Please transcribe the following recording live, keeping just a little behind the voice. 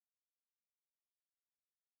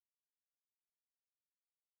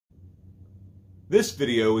This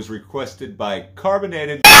video was requested by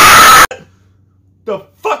Carbonated. The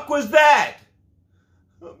fuck was that?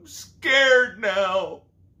 I'm scared now.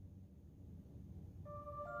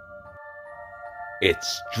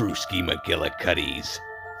 It's Drewski McGillicuddy's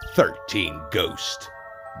 13 Ghost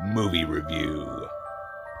Movie Review.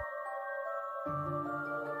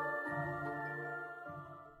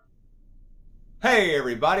 Hey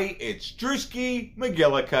everybody, it's Drewski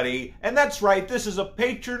McGillicuddy, and that's right, this is a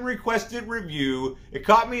patron requested review. It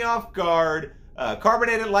caught me off guard.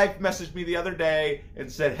 Carbonated Life messaged me the other day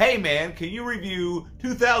and said, hey man, can you review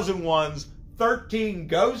 2001's 13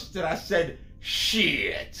 Ghosts? And I said,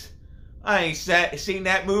 shit, I ain't seen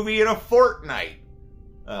that movie in a fortnight.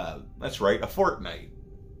 That's right, a fortnight.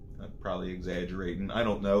 I'm probably exaggerating, I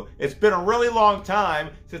don't know. It's been a really long time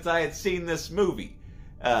since I had seen this movie.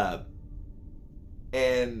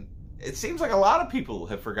 And it seems like a lot of people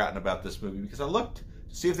have forgotten about this movie because I looked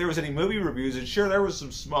to see if there was any movie reviews, and sure, there was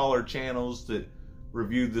some smaller channels that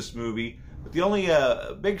reviewed this movie, but the only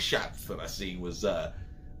big shots that I seen was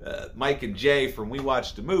Mike and Jay from We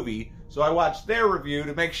Watched a Movie, so I watched their review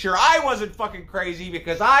to make sure I wasn't fucking crazy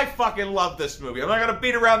because I fucking love this movie. I'm not going to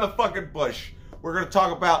beat around the fucking bush. We're going to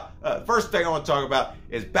talk about, the first thing I want to talk about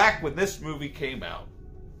is back when this movie came out.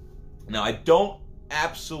 Now, I don't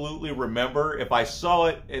absolutely remember if I saw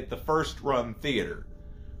it at the first run theater,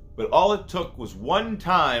 but all it took was one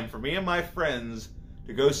time for me and my friends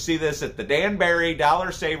to go see this at the Danbury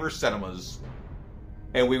Dollar Saver Cinemas,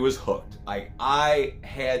 and we was hooked. I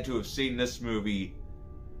had to have seen this movie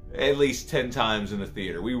at least 10 times in the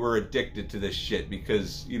theater. We were addicted to this shit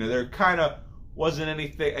because, you know, there kind of wasn't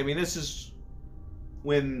anything. I mean, this is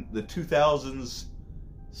when the 2000s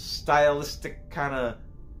stylistic kind of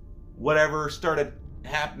whatever started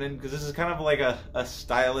happening, because this is kind of like a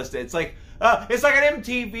stylist. It's like an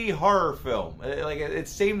MTV horror film. It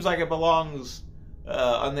seems like it belongs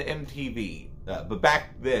on the MTV. But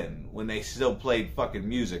back then, when they still played fucking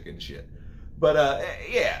music and shit. But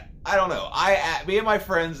yeah, I don't know. Me and my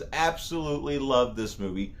friends absolutely loved this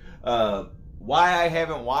movie. Why I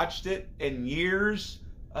haven't watched it in years,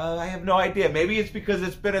 I have no idea. Maybe it's because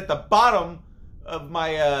it's been at the bottom of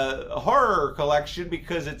my horror collection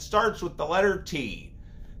because it starts with the letter T.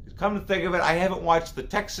 Come to think of it, I haven't watched the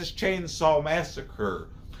Texas Chainsaw Massacre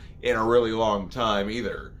in a really long time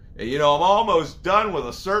either. And you know, I'm almost done with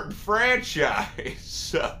a certain franchise,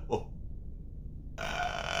 so...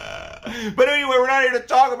 But anyway, we're not here to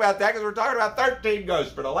talk about that because we're talking about 13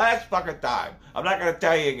 Ghosts for the last fucking time. I'm not going to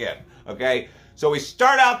tell you again, okay? So we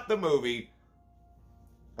start out the movie,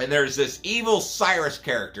 and there's this evil Cyrus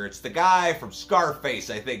character. It's the guy from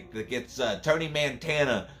Scarface, I think, that gets Tony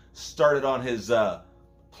Montana started on his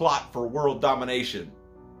plot for world domination.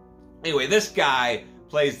 Anyway, this guy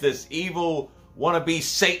plays this evil, wannabe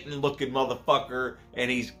Satan-looking motherfucker, and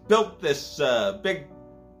he's built this big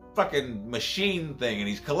fucking machine thing, and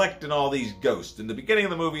he's collecting all these ghosts. And the beginning of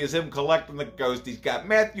the movie is him collecting the ghost. He's got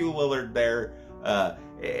Matthew Lillard there,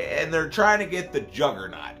 and they're trying to get the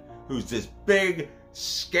Juggernaut, who's this big,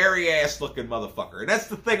 scary-ass looking motherfucker. And that's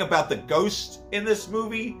the thing about the ghosts in this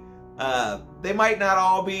movie. They might not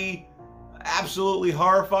all be absolutely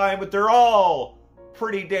horrifying, but they're all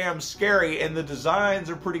pretty damn scary, and the designs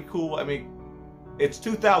are pretty cool. I mean, it's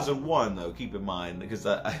 2001, though, keep in mind, because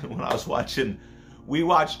when I was watching We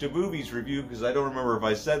Watched a Movie's review, because I don't remember if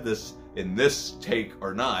I said this in this take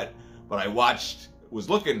or not, but I was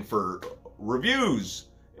looking for reviews,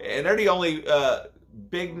 and they're the only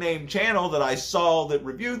big-name channel that I saw that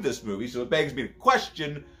reviewed this movie, so it begs me to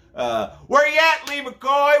question, where you at, Lee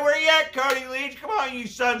McCoy? Where you at, Cody Leach? Come on, you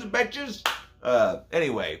sons of bitches.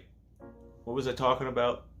 Anyway, what was I talking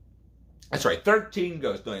about? That's right, 13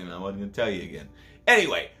 Ghosts. Don't even, I wasn't going to tell you again.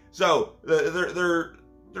 Anyway, so they're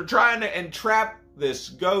trying to entrap this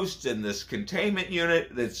ghost in this containment unit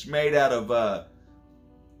that's made out of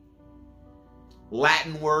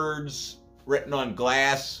Latin words written on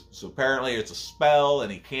glass. So apparently it's a spell,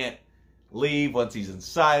 and he can't leave once he's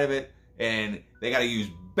inside of it. And they got to use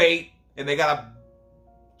bait, and they got a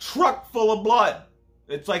truck full of blood.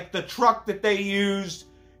 It's like the truck that they used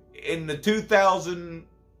in the 2013,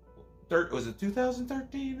 was it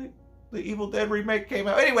 2013 the Evil Dead remake came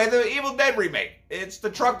out? Anyway, the Evil Dead remake. It's the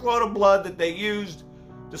truckload of blood that they used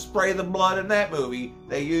to spray the blood in that movie.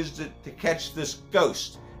 They used it to catch this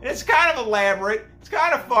ghost. And it's kind of elaborate. It's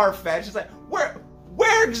kind of far-fetched. It's like,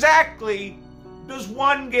 where exactly does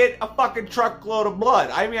one get a fucking truckload of blood?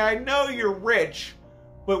 I mean, I know you're rich,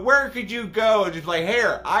 but where could you go and just like,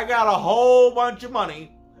 here, I got a whole bunch of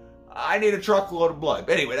money. I need a truckload of blood.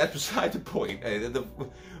 But anyway, that's beside the point. The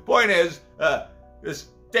point is, this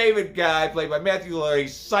David guy, played by Matthew Lillard,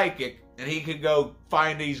 he's psychic, And he can go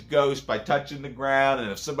find these ghosts by touching the ground,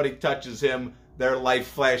 and if somebody touches him, their life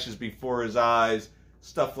flashes before his eyes,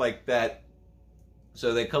 stuff like that.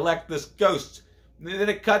 So they collect this ghost. And then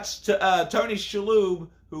it cuts to Tony Shalhoub,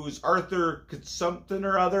 who's Arthur something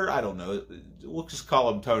or other. I don't know. We'll just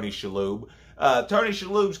call him Tony Shalhoub. Tony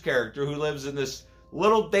Shalhoub's character, who lives in this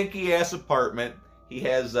little dinky-ass apartment. He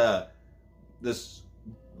has this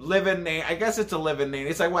live-in nanny. I guess it's a live-in nanny.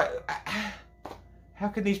 It's like, what? How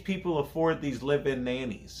can these people afford these live-in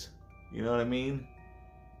nannies? You know what I mean?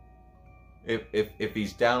 If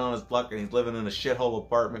he's down on his luck and he's living in a shithole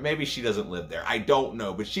apartment, maybe she doesn't live there. I don't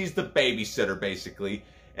know, but she's the babysitter basically,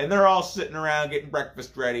 and they're all sitting around getting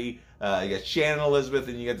breakfast ready. You got Shannon Elizabeth,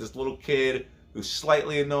 and you got this little kid who's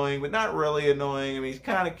slightly annoying, but not really annoying. I mean, he's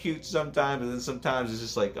kind of cute sometimes, and then sometimes it's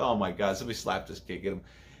just like, oh my God, somebody slapped this kid, get him.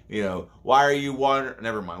 You know, why are you one?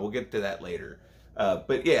 Never mind, we'll get to that later.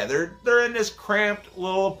 But yeah, they're in this cramped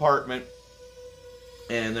little apartment,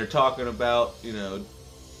 and they're talking about, you know,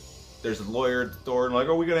 there's a lawyer at the door, and like,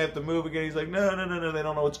 oh, we're going to have to move again. He's like, no, they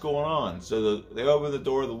don't know what's going on. So they open the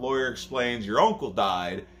door, the lawyer explains, your uncle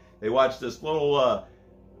died. They watch this little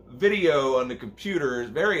video on the computer,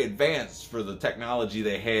 very advanced for the technology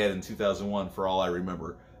they had in 2001, for all I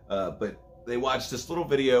remember. But they watch this little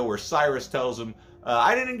video where Cyrus tells him,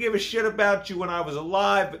 I didn't give a shit about you when I was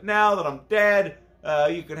alive, but now that I'm dead,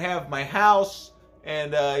 you can have my house,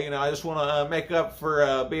 and you know, I just want to make up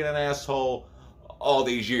for being an asshole all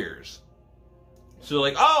these years. So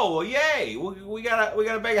like, oh well, yay, we got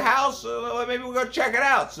a big house, maybe we'll go check it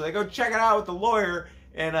out. So they go check it out with the lawyer,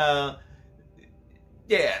 and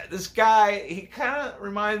yeah, this guy, he kind of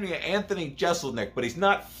reminds me of Anthony Jeselnik, but he's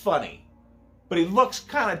not funny, but he looks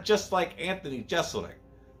kind of just like Anthony Jeselnik.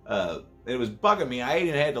 It was bugging me. I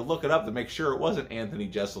even had to look it up to make sure it wasn't Anthony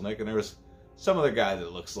Jeselnik, and there was some other guy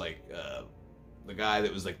that looks like the guy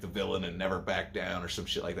that was like the villain in Never Back Down or some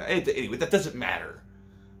shit like that. Anyway, that doesn't matter.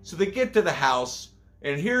 So they get to the house,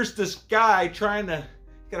 and here's this guy trying to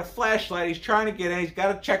get a flashlight. He's trying to get in. He's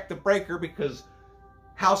got to check the breaker because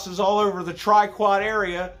houses all over the Tri-Quad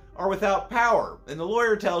area are without power. And the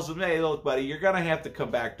lawyer tells him, hey, look, buddy, you're going to have to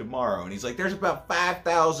come back tomorrow. And he's like, there's about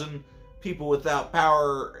 5,000 people without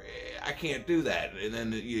power. I can't do that. And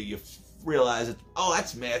then you realize, oh,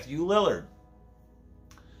 that's Matthew Lillard.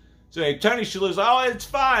 So Tony Shalhoub's like, oh, it's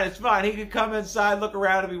fine. He can come inside, look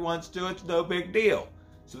around if he wants to. It's no big deal.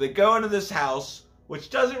 So they go into this house, which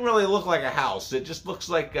doesn't really look like a house. It just looks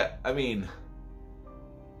like, looks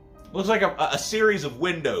like a series of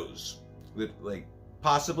windows. That, like,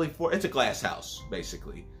 possibly it's a glass house,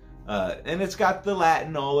 basically. And it's got the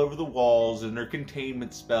Latin all over the walls, and their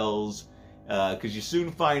containment spells. Because you soon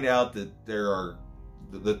find out that there are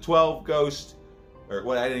the 12 ghosts. Or,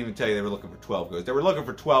 well, I didn't even tell you they were looking for 12 ghosts. They were looking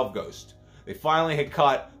for 12 ghosts. They finally had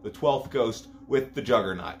caught the 12th ghost with the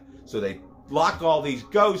Juggernaut. So they lock all these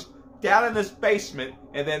ghosts down in this basement.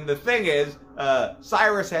 And then the thing is,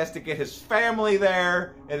 Cyrus has to get his family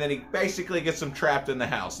there. And then he basically gets them trapped in the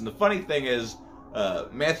house. And the funny thing is,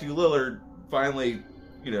 Matthew Lillard finally,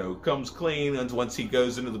 you know, comes clean. And once he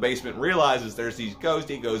goes into the basement and realizes there's these ghosts,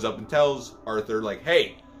 he goes up and tells Arthur, like,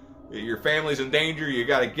 hey, your family's in danger. You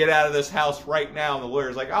got to get out of this house right now. And the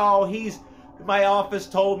lawyer's like, oh, my office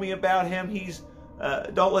told me about him.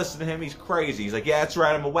 Don't listen to him. He's crazy. He's like, yeah, that's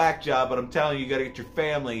right. I'm a whack job, but I'm telling you, you got to get your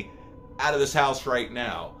family out of this house right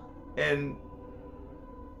now. And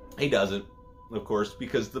he doesn't, of course,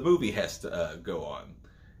 because the movie has to go on.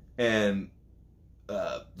 And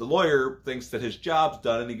the lawyer thinks that his job's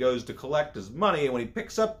done, and he goes to collect his money. And when he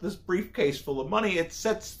picks up this briefcase full of money, it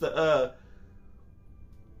sets the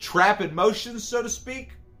trap in motion, so to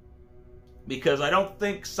speak, because I don't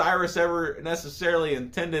think Cyrus ever necessarily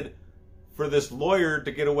intended for this lawyer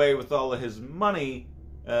to get away with all of his money,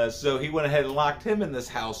 so he went ahead and locked him in this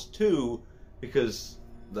house too, because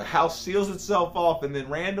the house seals itself off and then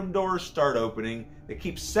random doors start opening. They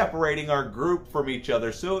keep separating our group from each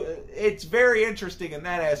other, so it's very interesting in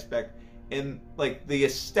that aspect. And like the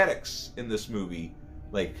aesthetics in this movie,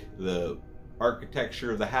 like the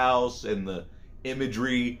architecture of the house and the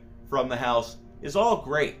imagery from the house is all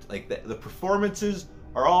great. Like the performances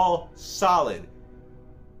are all solid.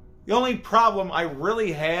 The only problem I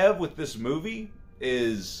really have with this movie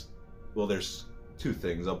is, well, there's two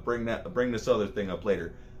things. I'll bring this other thing up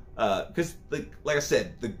later. Because like I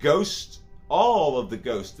said, all of the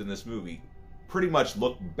ghosts in this movie pretty much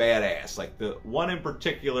look badass. Like the one in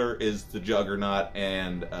particular is the Juggernaut,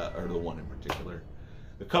 and the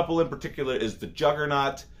couple in particular is the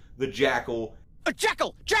Juggernaut, the Jackal. A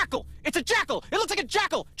jackal! Jackal! It's a jackal! It looks like a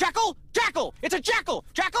jackal! Jackal! Jackal! It's a jackal!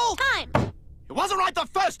 Jackal! Time! It wasn't right the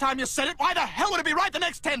first time you said it. Why the hell would it be right the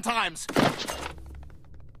next 10 times?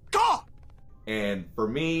 God! And for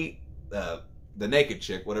me, the naked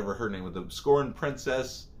chick, whatever her name was, the scorned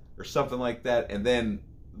princess or something like that, and then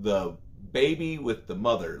the baby with the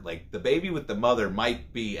mother. Like, the baby with the mother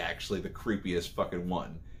might be actually the creepiest fucking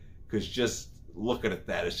one. Because just looking at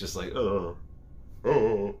that, it's just like, oh.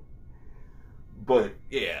 But,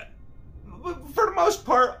 yeah. For the most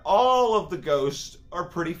part, all of the ghosts are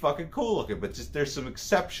pretty fucking cool looking, but just there's some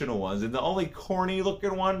exceptional ones. And the only corny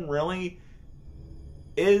looking one, really,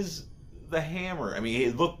 is the hammer. I mean,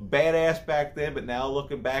 it looked badass back then, but now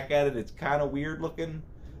looking back at it, it's kind of weird looking.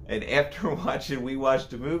 And after we watched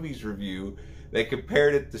the movies review, they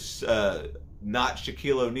compared it to not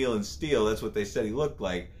Shaquille O'Neal in Steel. That's what they said he looked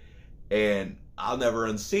like. And I'll never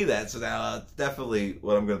unsee that. So now it's definitely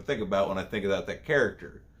what I'm going to think about when I think about that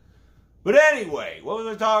character. But anyway, what was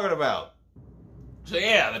I talking about? So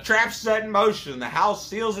yeah, the trap's set in motion. The house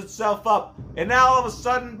seals itself up. And now all of a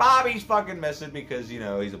sudden, Bobby's fucking missing because, you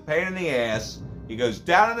know, he's a pain in the ass. He goes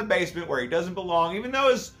down in the basement where he doesn't belong, even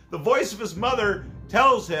though the voice of his mother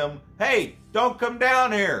tells him, hey, don't come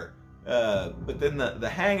down here. But then the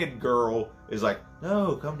hanged girl is like,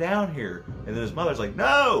 no, come down here. And then his mother's like,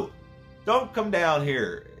 no, don't come down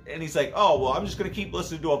here. And he's like, oh, well, I'm just going to keep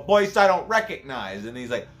listening to a voice I don't recognize. And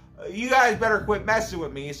he's like, you guys better quit messing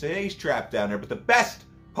with me. So he's trapped down there. But the best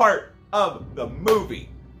part of the movie,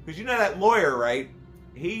 because you know that lawyer, right?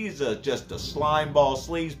 He's just a slimeball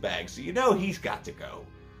sleazebag. So you know he's got to go.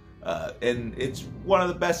 And it's one of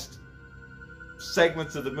the best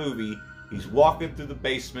segments of the movie. He's walking through the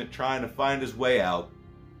basement trying to find his way out.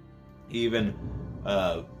 He even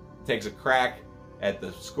takes a crack at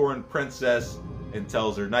the scorned princess and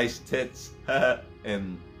tells her nice tits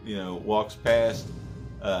and, you know, walks past.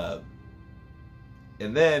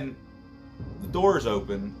 And then the doors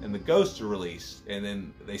open and the ghosts are released, and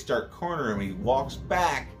then they start cornering him. He walks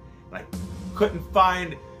back, and I couldn't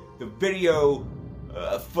find the video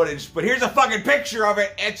footage, but here's a fucking picture of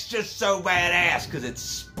it. It's just so badass because it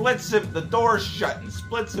splits him, the door's shut and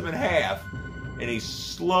splits him in half, and he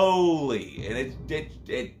slowly, and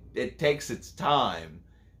it takes its time,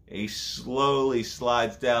 and he slowly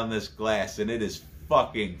slides down this glass, and it is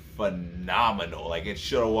fucking phenomenal. Like, it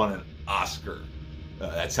should have won an Oscar.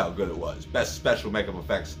 That's how good it was. Best special makeup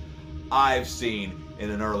effects I've seen in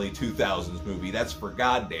an early 2000s movie. That's for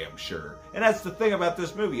goddamn sure. And that's the thing about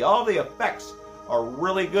this movie. All the effects are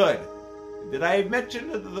really good. Did I mention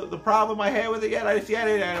the problem I had with it yet? I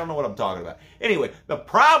don't know what I'm talking about. Anyway, the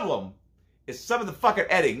problem is some of the fucking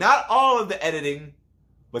editing. Not all of the editing,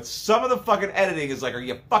 but some of the fucking editing is like, are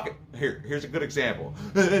you fucking... Here's a good example.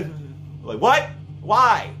 Like, what?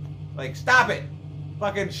 Why? Like, stop it.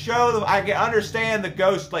 Fucking show them. I can understand the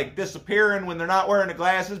ghost, like, disappearing when they're not wearing the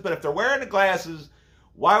glasses, but if they're wearing the glasses,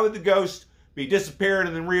 why would the ghost be disappearing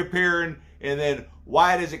and then reappearing, and then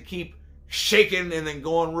why does it keep shaking and then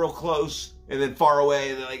going real close and then far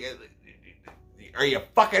away? And then, like, are you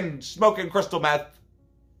fucking smoking crystal meth?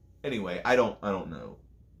 Anyway, I don't know.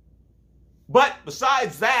 But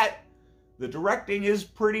besides that, the directing is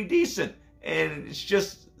pretty decent, and it's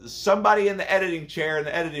just somebody in the editing chair in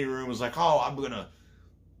the editing room was like, oh,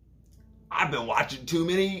 I've been watching too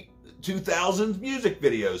many 2000s music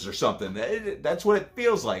videos or something. That's what it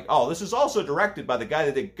feels like. Oh, this is also directed by the guy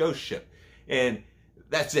that did Ghost Ship. And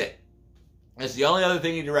that's it. That's the only other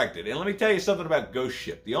thing he directed. And let me tell you something about Ghost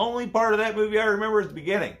Ship. The only part of that movie I remember is the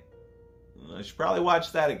beginning. I should probably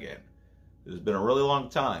watch that again. It's been a really long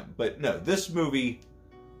time. But no, this movie,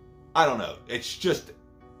 I don't know. It's just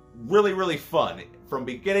really, really fun. From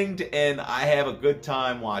beginning to end, I have a good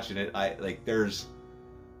time watching it. I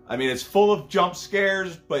mean, it's full of jump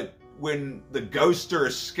scares, but when the ghosts are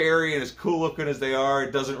as scary and as cool looking as they are,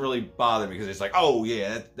 it doesn't really bother me because it's like, oh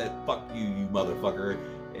yeah, that fuck you, you motherfucker.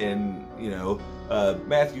 And, you know,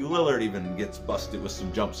 Matthew Lillard even gets busted with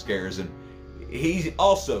some jump scares, and he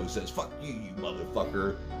also says, fuck you, you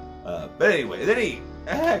motherfucker. But anyway, then he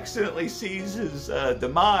accidentally sees his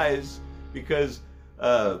demise because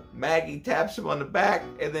Maggie taps him on the back,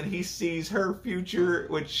 and then he sees her future,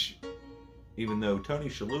 which, even though Tony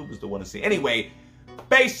Shalhoub was the one to see. Anyway,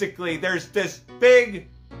 basically, there's this big,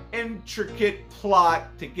 intricate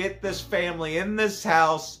plot to get this family in this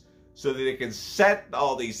house so that it can set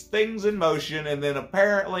all these things in motion, and then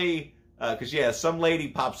apparently, because, yeah, some lady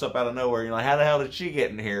pops up out of nowhere, you're like, how the hell did she get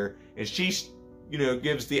in here? And she, you know,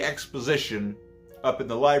 gives the exposition up in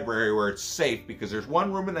the library where it's safe, because there's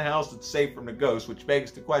one room in the house that's safe from the ghost, which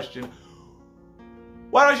begs the question,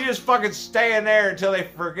 why don't you just fucking stay in there until they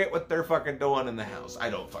forget what they're fucking doing in the house?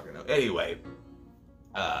 I don't fucking know. Anyway,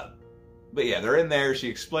 But yeah, they're in there. She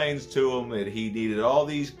explains to him that he needed all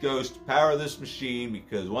these ghosts to power this machine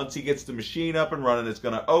because once he gets the machine up and running, it's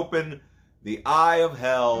going to open the eye of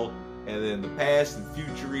hell, and then the past and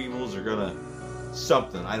future evils are going to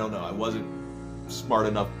something. I don't know. I wasn't smart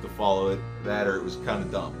enough to follow it, that, or it was kind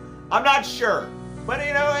of dumb. I'm not sure. But,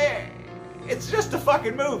 you know, it's just a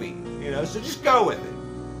fucking movie, you know, so just go with it.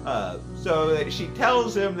 So that she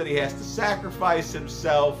tells him that he has to sacrifice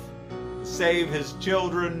himself to save his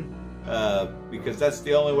children, because that's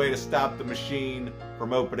the only way to stop the machine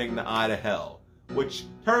from opening the eye to hell. Which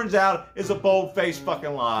turns out is a bold-faced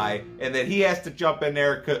fucking lie, and that he has to jump in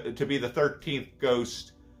there to be the 13th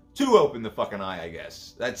ghost to open the fucking eye, I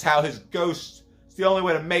guess. That's how his ghost, it's the only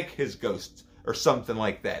way to make his ghost, or something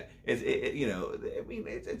like that. You know, I mean,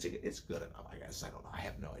 it's good enough, I guess. I don't know. I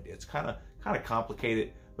have no idea. It's kind of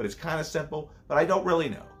complicated, but it's kind of simple. But I don't really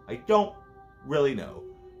know. I don't really know.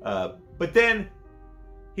 But then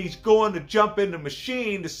he's going to jump in the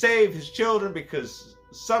machine to save his children because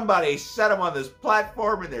somebody set him on this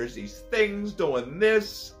platform and there's these things doing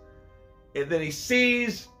this. And then he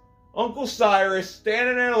sees Uncle Cyrus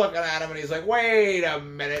standing there looking at him, and he's like, wait a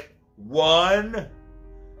minute. 1,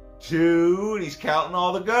 2, and he's counting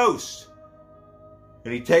all the ghosts.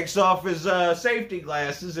 And he takes off his safety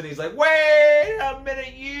glasses, and he's like, wait a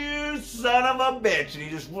minute, you son of a bitch. And he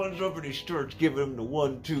just runs up and he starts giving him the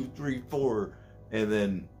 1, 2, 3, 4. And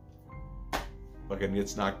then fucking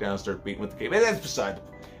gets knocked down, starts beating with the cane. That's beside the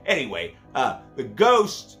point. Anyway, the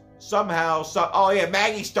ghost somehow, oh yeah,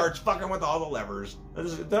 Maggie starts fucking with all the levers.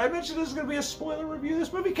 Did I mention this is going to be a spoiler review?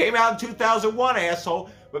 This movie came out in 2001, asshole.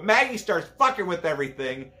 But Maggie starts fucking with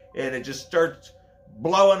everything, and it just starts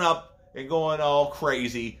blowing up and going all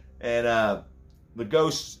crazy. And the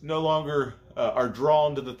ghosts no longer are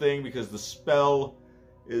drawn to the thing because the spell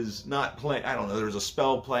is not playing. I don't know. There's a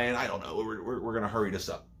spell playing. I don't know. We're going to hurry this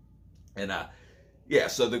up. And yeah,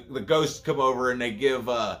 so the ghosts come over and they give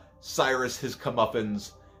Cyrus his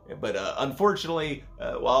comeuppance. But unfortunately,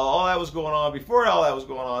 while all that was going on, before all that was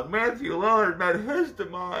going on, Matthew Lillard met his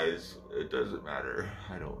demise. It doesn't matter.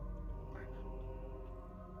 I don't.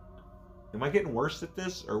 Am I getting worse at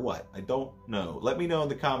this or what? I don't know. Let me know in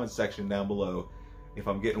the comments section down below if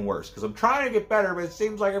I'm getting worse. Because I'm trying to get better, but it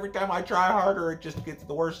seems like every time I try harder, it just gets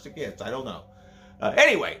the worse it gets. I don't know.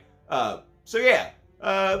 Anyway, so yeah.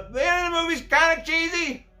 The end of the movie's kind of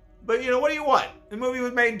cheesy, but you know, what do you want? The movie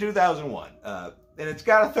was made in 2001. And it's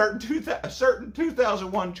got a certain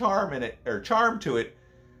 2001 charm in it, or charm to it,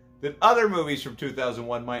 that other movies from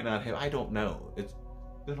 2001 might not have. I don't know. It's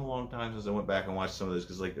been a long time since I went back and watched some of those,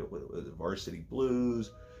 because like Varsity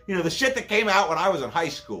Blues, you know, the shit that came out when I was in high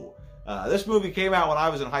school. This movie came out when I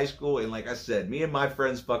was in high school, and like I said, me and my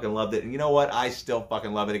friends fucking loved it. And you know what? I still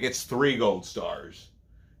fucking love it. It gets 3 gold stars.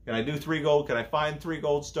 Can I do 3 gold? Can I find 3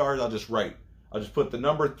 gold stars? I'll just put the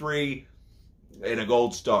number 3 in a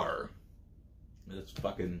gold star. It's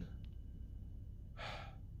fucking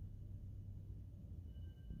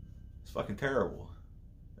terrible.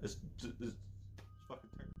 It's fucking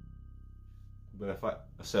terrible. But if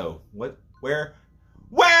where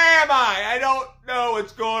am I? I don't know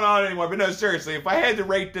what's going on anymore. But no, seriously, if I had to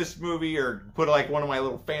rate this movie or put like one of my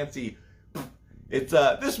little fancy, it's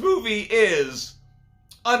this movie is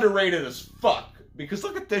underrated as fuck. Because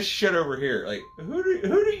look at this shit over here. Like, who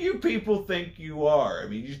do you people think you are? I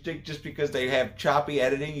mean, you think just because they have choppy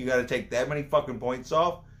editing, you got to take that many fucking points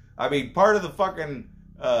off? I mean, part of the fucking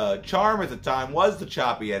charm at the time was the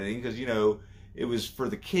choppy editing, because, you know, it was for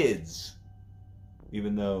the kids,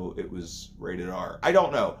 even though it was rated R. I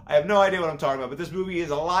don't know. I have no idea what I'm talking about, but this movie is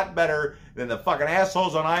a lot better than the fucking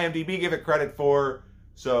assholes on IMDb give it credit for.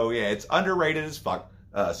 So, yeah, it's underrated as fuck.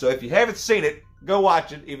 So if you haven't seen it, go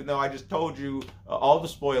watch it, even though I just told you all the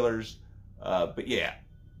spoilers. But yeah,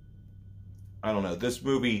 I don't know. This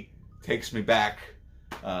movie takes me back.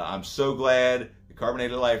 I'm so glad the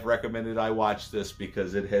Carbonated Life recommended I watch this,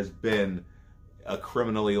 because it has been a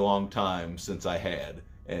criminally long time since I had.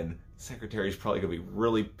 And the secretary's probably going to be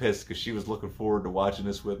really pissed because she was looking forward to watching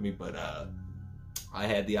this with me. But I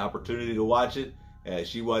had the opportunity to watch it.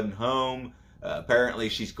 She wasn't home. Apparently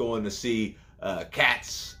she's going to see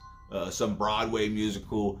Cats. Some Broadway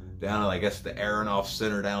musical down at, I guess, the Aronoff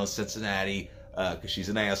Center down in Cincinnati, because she's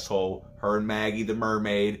an asshole. Her and Maggie the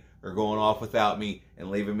mermaid are going off without me and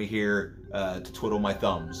leaving me here to twiddle my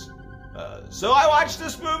thumbs. So I watched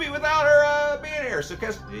this movie without her being here. So,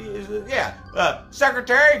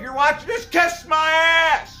 secretary, if you're watching this, kiss my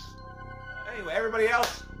ass! Anyway, everybody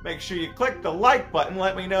else, make sure you click the like button.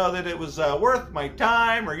 Let me know that it was worth my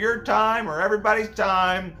time, or your time, or everybody's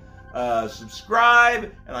time.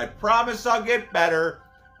 Subscribe, and I promise I'll get better.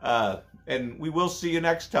 And we will see you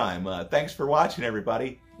next time. Thanks for watching,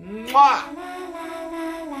 everybody. Mwah!